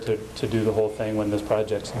prepared to do the whole thing when this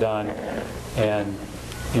project's done and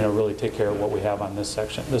really take care of what we have on this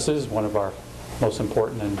section. This is one of our most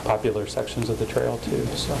important and popular sections of the trail too.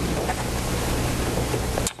 So.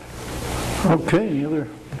 Okay, any other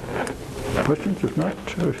questions? If not,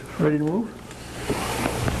 ready to move?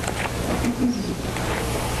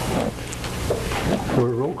 For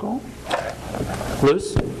a roll call?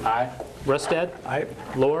 Luce? Aye. Rustad? Aye.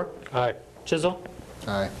 Lohr? Aye. Chisel?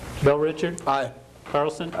 Aye. Bell Richard? Aye.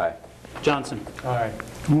 Carlson? Aye. Johnson? Aye.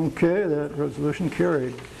 Okay, that resolution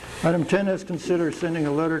carried. Item 10 is consider sending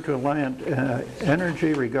a letter to Alliant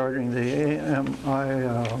Energy regarding the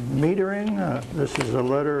AMI metering. This is a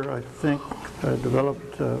letter, I think,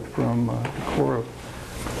 developed from Decorah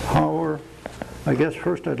Power. I guess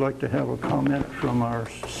first I'd like to have a comment from our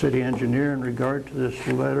city engineer in regard to this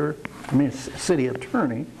letter, city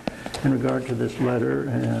attorney in regard to this letter,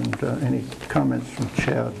 and any comments from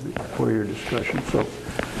Chad for your discussion. So,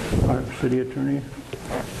 our city attorney.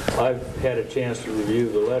 I've had a chance to review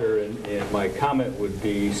the letter, and my comment would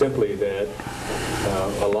be simply that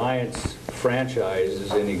Alliance franchise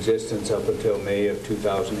is in existence up until May of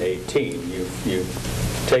 2018.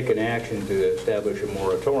 You've taken action to establish a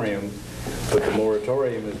moratorium, but the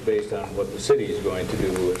moratorium is based on what the city is going to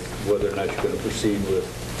do with whether or not you're going to proceed with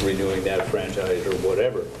renewing that franchise or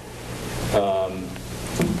whatever.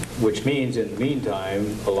 Which means, in the meantime,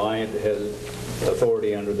 Alliant has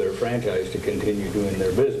authority under their franchise to continue doing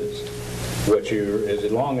their business.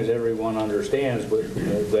 As long as everyone understands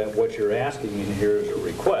that what you're asking in here is a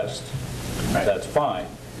request, that's fine.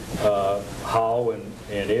 How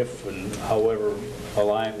and if and however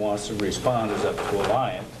Alliant wants to respond is up to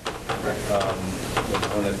Alliant.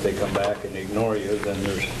 And if they come back and ignore you, then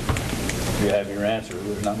you have your answer.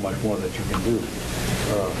 There's not much more that you can do.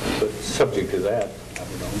 But subject to that,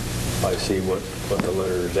 I see what the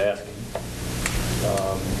letter is asking.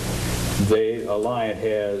 Alliant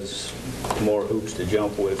has more hoops to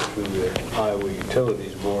jump with through the Highway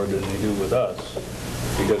Utilities Board than they do with us,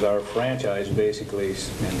 because our franchise basically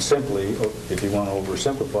and simply, if you want to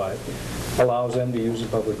oversimplify it, allows them to use the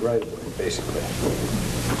public right-of-way, basically.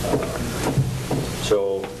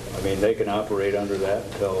 So, they can operate under that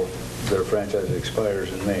until their franchise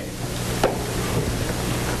expires in May.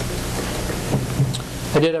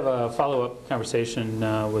 I did have a follow-up conversation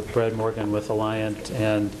with Brad Morgan with Alliant,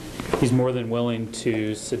 and he's more than willing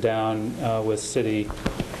to sit down with city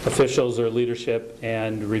officials or leadership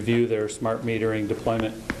and review their smart metering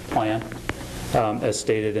deployment plan, as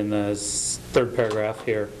stated in the third paragraph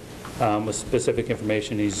here, with specific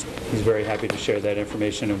information. He's very happy to share that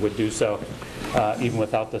information and would do so even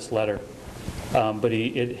without this letter. But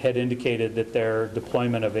it had indicated that their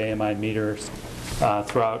deployment of AMI meters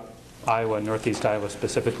throughout Iowa, Northeast Iowa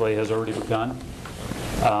specifically, has already begun,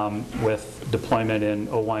 with deployment in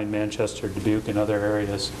Owine, Manchester, Dubuque, and other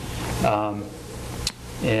areas.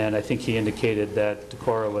 And I think he indicated that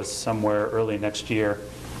Decorah was somewhere early next year,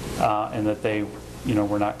 and that they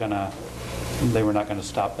were not going to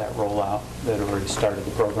stop that rollout. That had already started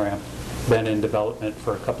the program, been in development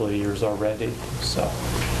for a couple of years already. So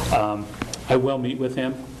I will meet with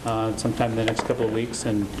him sometime in the next couple of weeks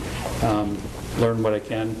and learn what I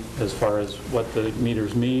can as far as what the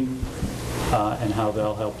meters mean and how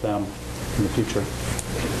they'll help them in the future.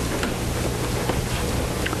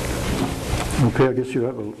 Okay, I guess you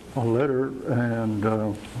have a letter, and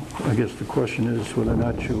I guess the question is whether or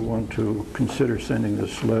not you want to consider sending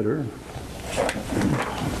this letter.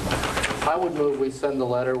 I would move we send the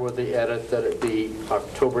letter with the edit that it be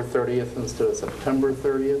October 30th instead of September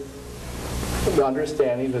 30th. The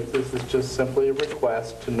understanding that this is just simply a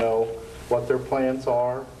request to know what their plans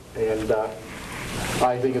are, and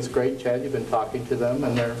I think it's great, Chad, you've been talking to them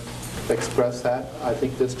and they're expressed that. I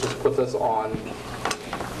think this just puts us on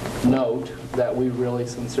note that we really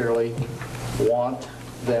sincerely want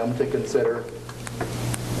them to consider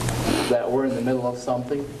that we're in the middle of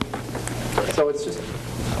something. So it's just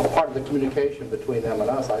a part of the communication between them and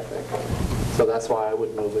us, I think. So that's why I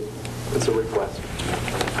would move it. It's a request.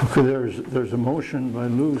 Okay, there's a motion by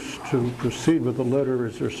Luce to proceed with the letter.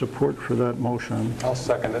 Is there support for that motion? I'll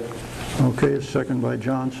second it. Okay, a second by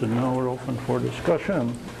Johnson. Now we're open for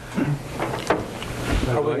discussion.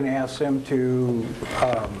 Are we going to ask them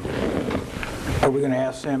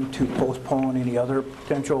to postpone any other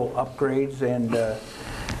potential upgrades and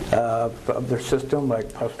of their system,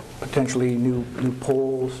 like potentially new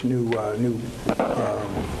poles, new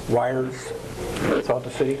wires throughout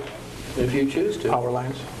the city? If you choose to. Power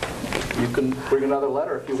lines? You can bring another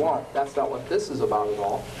letter if you want. That's not what this is about at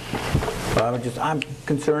all. I'm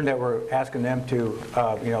concerned that we're asking them to,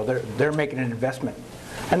 they're making an investment.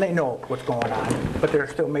 And they know what's going on, but they're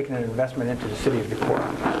still making an investment into the city of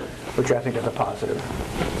Decorah, which I think is a positive.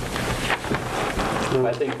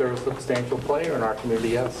 I think they're a substantial player in our community,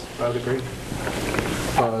 yes. I would agree.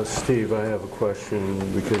 Steve, I have a question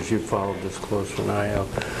because you followed this closer than I have.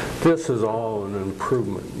 This is all an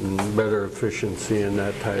improvement and better efficiency in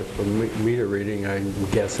that type of meter reading, I'm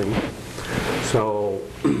guessing. So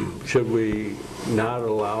should we not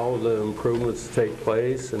allow the improvements to take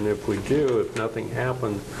place? And if we do, if nothing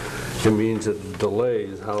happens, it means it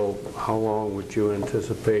delays. How long would you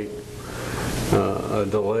anticipate a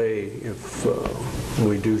delay if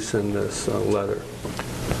we do send this letter?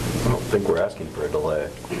 I don't think we're asking for a delay.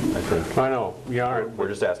 I know, we aren't. We're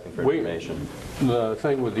just asking for information. The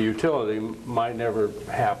thing with the utility might never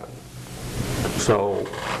happen. So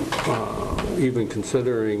even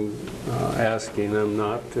considering asking them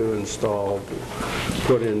not to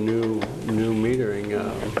put in new metering,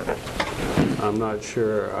 I'm not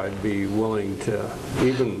sure I'd be willing to,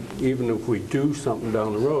 even if we do something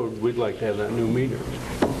down the road, we'd like to have that new meter.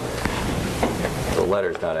 The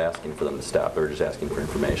letter's not asking for them to stop. They're just asking for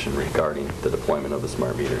information regarding the deployment of the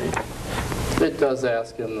smart metering. It does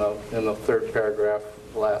ask in the third paragraph,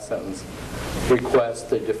 last sentence, request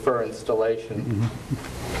to defer installation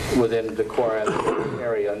within Decorah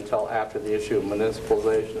area until after the issue of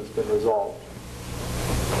municipalization has been resolved.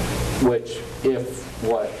 Which, if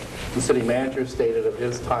what the city manager stated of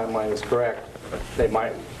his timeline is correct, they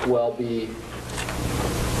might well be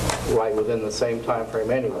right within the same time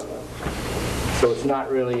frame anyway. So it's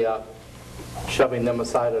not really shoving them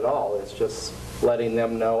aside at all. It's just letting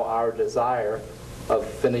them know our desire of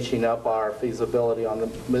finishing up our feasibility on the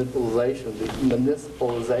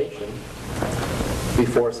municipalization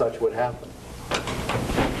before such would happen.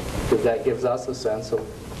 Because that gives us a sense of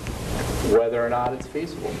whether or not it's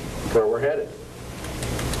feasible, where we're headed.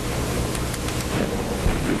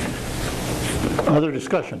 Other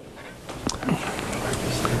discussion?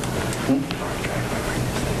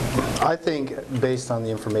 I think based on the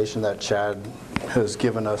information that Chad has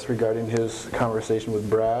given us regarding his conversation with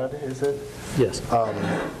Brad, is it? Yes.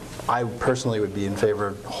 I personally would be in favor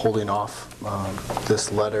of holding off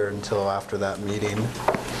this letter until after that meeting,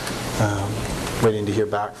 waiting to hear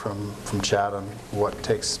back from Chad on what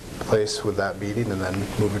takes place with that meeting and then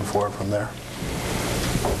moving forward from there.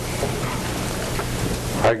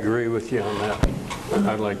 I agree with you on that.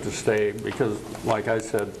 I'd like to stay because, like I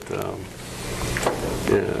said,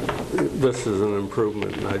 This is an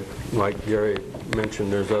improvement, and like Gary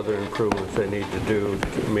mentioned, there's other improvements they need to do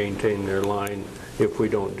to maintain their line if we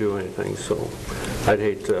don't do anything. So I'd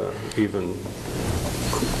hate to even,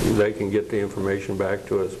 they can get the information back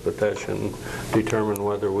to us, but that shouldn't determine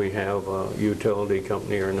whether we have a utility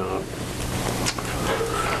company or not.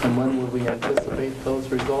 And when would we anticipate those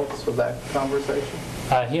results of that conversation?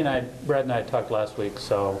 Brad and I talked last week,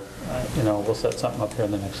 so, we'll set something up here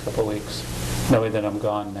in the next couple of weeks. Knowing that I'm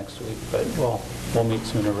gone next week, but we'll meet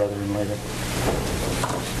sooner rather than later.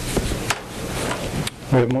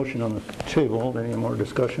 We have a motion on the table. Any more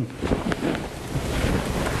discussion?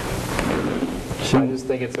 I just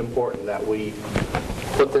think it's important that we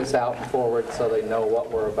put this out and forward so they know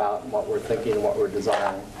what we're about and what we're thinking and what we're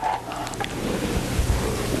desiring.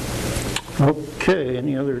 Okay,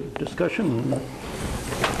 any other discussion?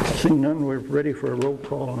 Seeing none, we're ready for a roll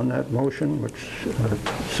call on that motion, which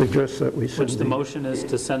suggests that we send Which the motion is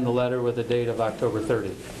to send the letter with a date of October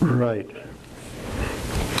 30. Right.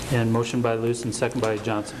 And motion by Luce and second by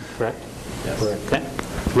Johnson, correct? Yes. Okay.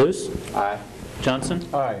 Luce? Aye. Johnson?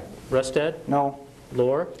 Aye. Rusted? No.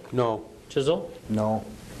 Lohr? No. Chisel? No.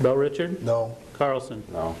 Bell Richard? No. Carlson?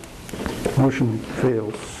 No. Motion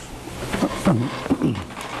fails.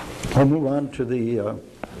 I'll move on to the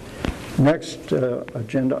next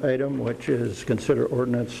agenda item, which is consider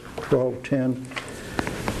ordinance 1210,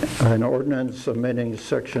 an ordinance amending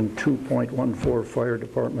section 2.14 Fire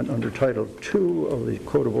Department under Title II of the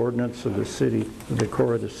Code of Ordinance of the City of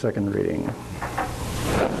Decorah, the second reading.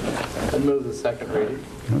 I move the second reading.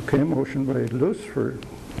 Okay, motion by Luce for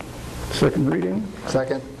second reading,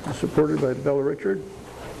 Second? supported by Bell Richard.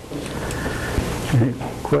 Any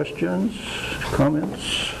questions,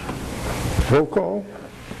 comments? Roll call.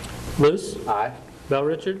 Luce? Aye. Bell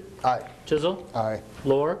Richard? Aye. Chisel? Aye.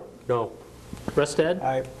 Lohr? No. Rusted?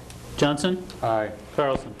 Aye. Johnson? Aye.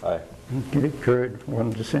 Carlson? Aye. Okay, carried,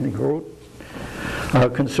 one dissenting vote.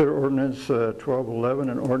 Consider ordinance 1211,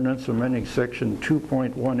 an ordinance amending section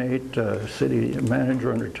 2.18, city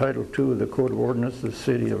manager under Title II of the Code of Ordinance of the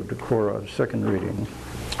City of Decorah, second reading.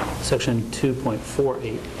 Section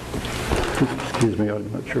 2.48. Excuse me,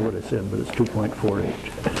 I'm not sure what I said, but it's 2.48.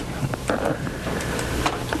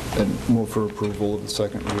 And move for approval of the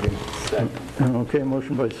second reading. Second. Okay,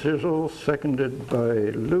 motion by Sizzle, seconded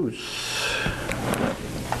by Luce.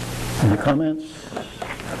 Any comments?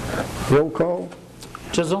 Roll call.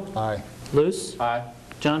 Chisel? Aye. Luce? Aye.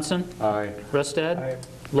 Johnson? Aye. Rusted? Aye.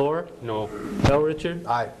 Lohr? No. Bell Richard?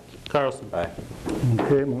 Aye. Carlson? Aye.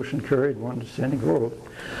 Okay, motion carried, one dissenting vote.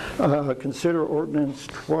 Consider ordinance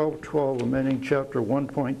 1212, amending chapter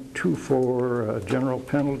 1.24, general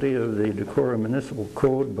penalty of the Decorah Municipal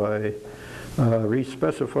Code by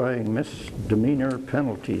respecifying misdemeanor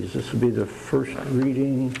penalties. This will be the first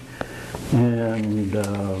reading, and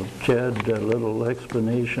Chad, a little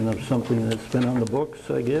explanation of something that's been on the books,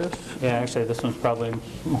 I guess. Yeah, actually, this one's probably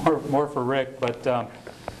more for Rick, but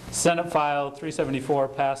Senate File 374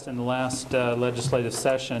 passed in the last legislative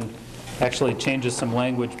session actually changes some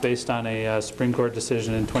language based on a Supreme Court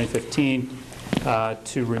decision in 2015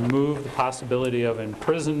 to remove the possibility of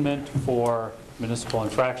imprisonment for municipal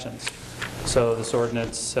infractions. So this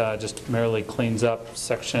ordinance just merely cleans up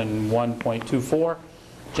section 1.24,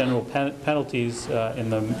 general penalties in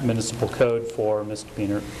the municipal code for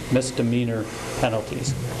misdemeanor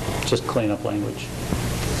penalties. Just clean up language.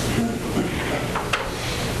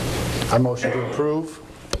 I motion to approve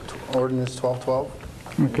ordinance 1212.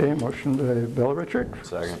 Okay, motion by Bell Richard.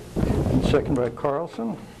 Second. And second by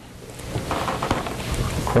Carlson.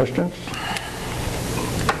 Questions?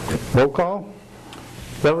 Roll call.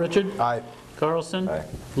 Bell Richard? Aye. Carlson? Aye.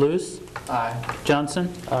 Luce? Aye.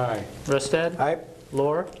 Johnson? Aye. Rusted? Aye.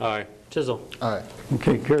 Lohr? Aye. Chisel? Aye.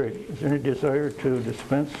 Okay, carried. Is there any desire to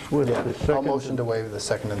dispense with Yeah, the second? I'll motion to waive the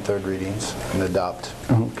second and third readings and adopt.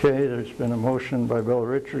 Okay, there's been a motion by Bell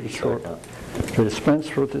Richards to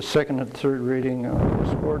dispense with the second and third reading of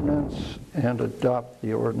this ordinance and adopt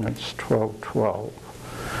the ordinance 1212.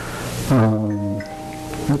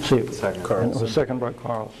 Let's see. Second. And it was second by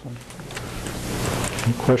Carlson.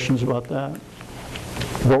 Any questions about that?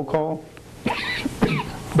 Roll call?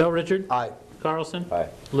 Bell Richard? Aye. Carlson? Aye.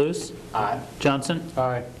 Luce? Aye. Johnson?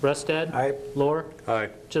 Aye. Rusted? Aye. Lohr? Aye.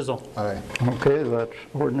 Chisel? Aye. Okay, that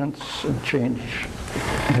ordinance and change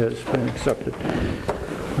has been accepted.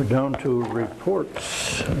 We're down to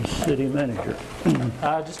reports. City manager.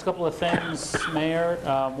 Just a couple of things, Mayor.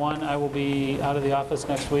 One, I will be out of the office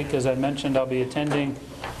next week. As I mentioned, I'll be attending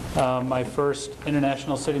my first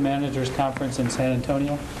International City Managers Conference in San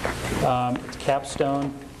Antonio. It's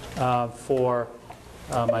capstone for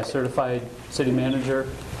my certified city manager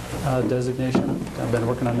designation. I've been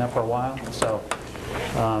working on that for a while, so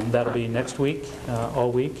that'll be next week,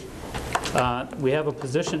 all week. We have a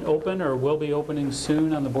position open, or will be opening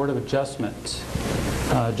soon, on the Board of Adjustment.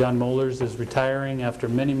 John Mollers is retiring after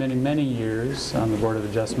many, many, many years on the Board of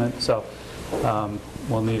Adjustment, so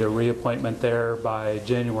we'll need a reappointment there by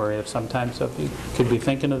January of sometime. So if you could be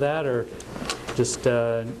thinking of that, or just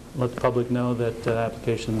let the public know that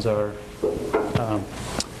applications are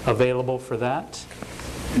available for that.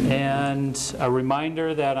 And a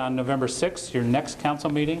reminder that on November 6th, your next council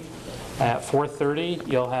meeting at 4:30,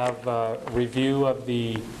 you'll have a review of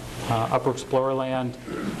the Upper Explorerland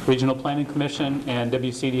Regional Planning Commission and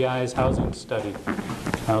WCDI's housing study.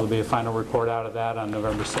 There'll be a final report out of that on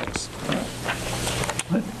November 6th.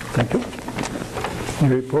 Thank you.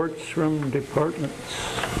 Any reports from departments?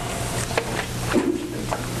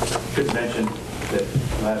 Should mention that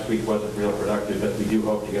last week wasn't real productive, but we do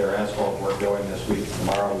hope to get our asphalt work going this week.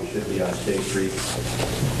 Tomorrow we should be on State Street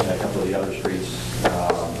and a couple of the other streets.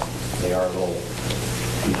 They are a little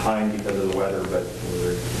behind because of the weather, but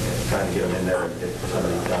we're trying to get them in there and get some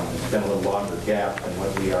of these done. It's been a little longer gap than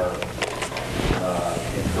what we are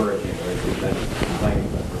encouraging. We've been complaining,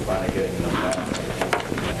 but we're finally getting them done.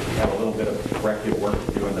 We have a little bit of corrective work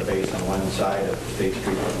to do on the base on one side of State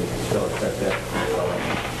Street, but we can still expect that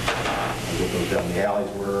to get those done. The alleys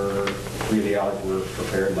were, 3 of the alleys were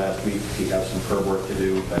prepared last week. We have some curb work to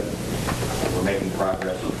do, but we're making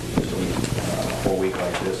progress. Just a whole week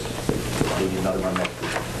like this. We'll need another one next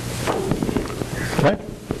week. Okay.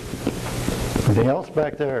 Anything else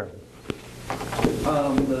back there?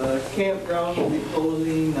 The campground will be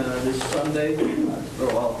closing this Sunday, or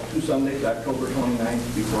well, 2 Sundays, October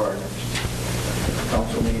 29th, before our next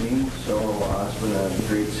council meeting. So it's been a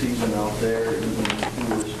great season out there, even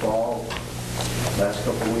through this fall. Last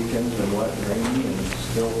couple of weekends been wet and rainy and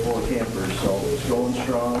still full of campers, so it's going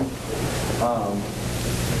strong.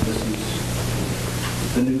 This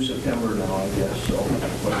is the new September now, I guess, so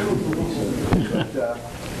but,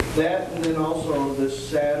 that, and then also this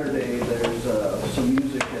Saturday, there's some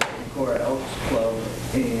music at the Decorah Elks Club,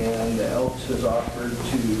 and the Elks has offered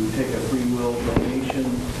to take a free will donation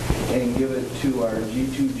and give it to our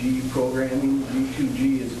G2G programming.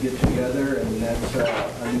 G2G is Get Together, and that's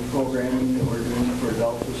a new programming that we're doing for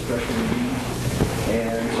adults with special needs.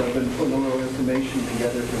 And so I've been putting a little information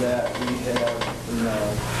together for that. We have, in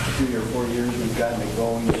 3 or 4 years, we've gotten it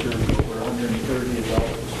going, serving over 130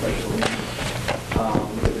 adults with special needs.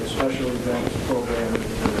 The special events program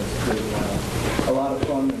has been a lot of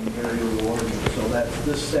fun and very rewarding. So that's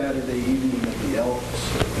this Saturday evening at the Elks,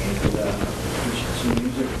 and just some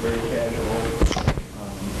music, very casual,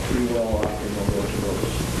 pretty well offering all those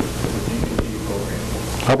the G2G program.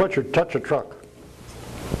 How about your touch a truck?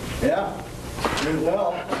 Yeah, doing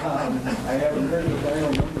well. I haven't heard the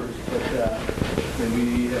final numbers, but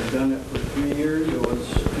we have done it for 3 years. It was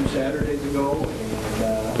 2 Saturdays ago,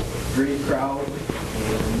 and great crowd, and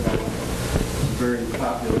very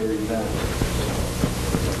popular event.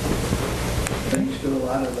 Thanks to a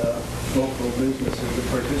lot of the local businesses that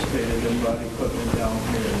participated and brought equipment down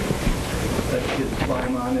here, and let kids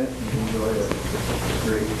climb on it and enjoy it. It's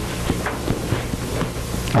great.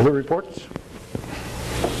 Other reports?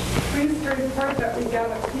 Pleased to report that we got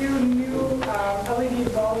a few new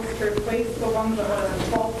LED bulbs to replace the ones that were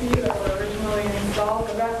faulty that were originally installed.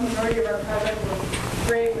 The vast majority of our project was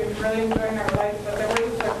great. We've really enjoyed our life, but there were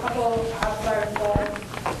just a couple outside bulbs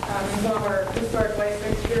in some of our historic light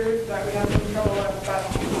fixtures that we had some trouble with, but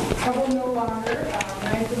a couple no longer.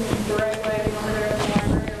 Nice and bright lighting over there in the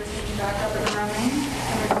library, everything's back up and running.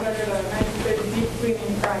 And we started a nice big deep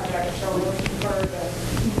cleaning project, so we're looking forward to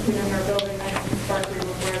cleaning our building nice and sparkly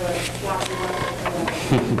before the sloppy weather.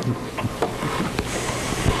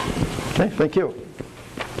 Okay, thank you.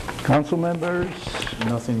 Council members?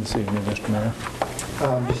 Nothing this evening, Mr. Mayor.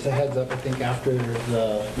 Just a heads up, I think after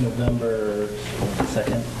the November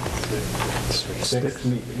 2nd, 6th,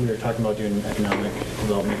 we were talking about doing an economic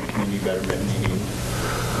development community betterment meeting,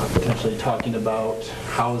 potentially talking about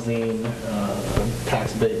housing,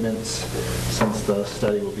 tax abatements, since the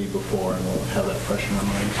study will be before, and we'll have that fresh in our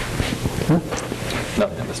minds.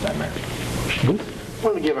 Nothing at this time, Mayor. I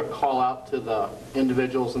want to give a call out to the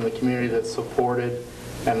individuals in the community that supported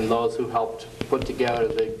and those who helped put together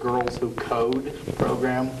the Girls Who Code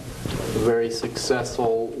program, a very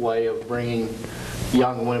successful way of bringing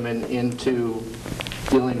young women into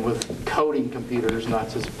dealing with coding computers, not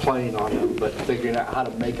just playing on them, but figuring out how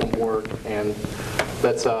to make them work. And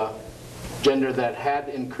that's a gender that had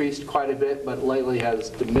increased quite a bit, but lately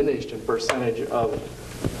has diminished in percentage of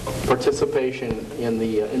participation in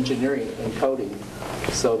the engineering and coding.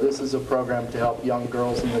 So this is a program to help young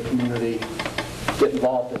girls in the community get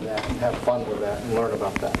involved in that and have fun with that and learn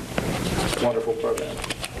about that. Wonderful program.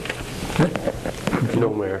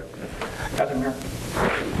 No, Mayor.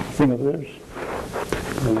 Thing of theirs.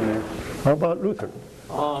 How about Luther?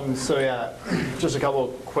 So yeah, just a couple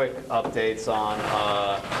quick updates on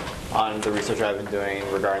the research I've been doing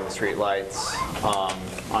regarding the streetlights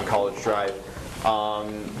on College Drive.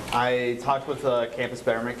 I talked with the Campus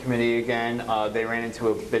Betterment Committee again. They ran into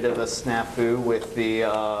a bit of a snafu with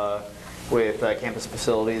the campus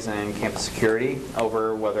facilities and campus security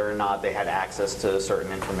over whether or not they had access to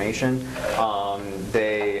certain information.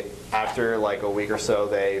 After like a week or so,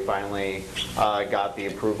 they finally got the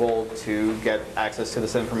approval to get access to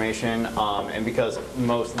this information. And because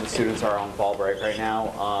most of the students are on fall break right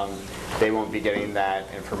now, they won't be getting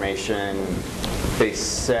that information, they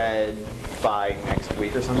said, by next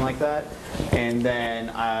week or something like that. And then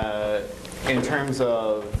in terms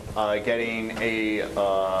of getting a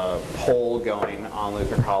poll going on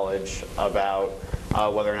Luther College about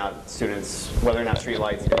whether or not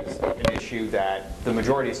streetlights is an issue that the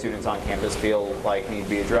majority of students on campus feel like need to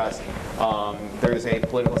be addressed. There's a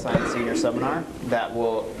political science senior seminar that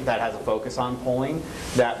has a focus on polling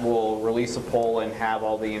that will release a poll and have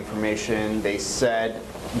all the information they said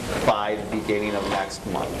by the beginning of next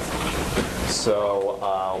month. So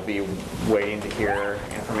I'll be waiting to hear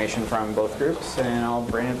information from both groups, and I'll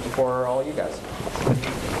bring it before all you guys.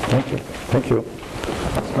 Thank you. Thank you.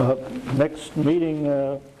 Next meeting,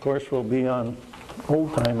 of course, will be on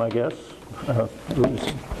old time, I guess.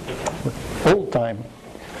 Old time.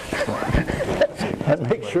 And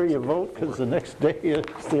make sure you vote, because the next day is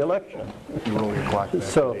the election.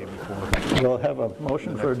 So we'll have a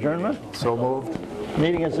motion for adjournment. So moved.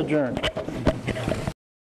 Meeting is adjourned.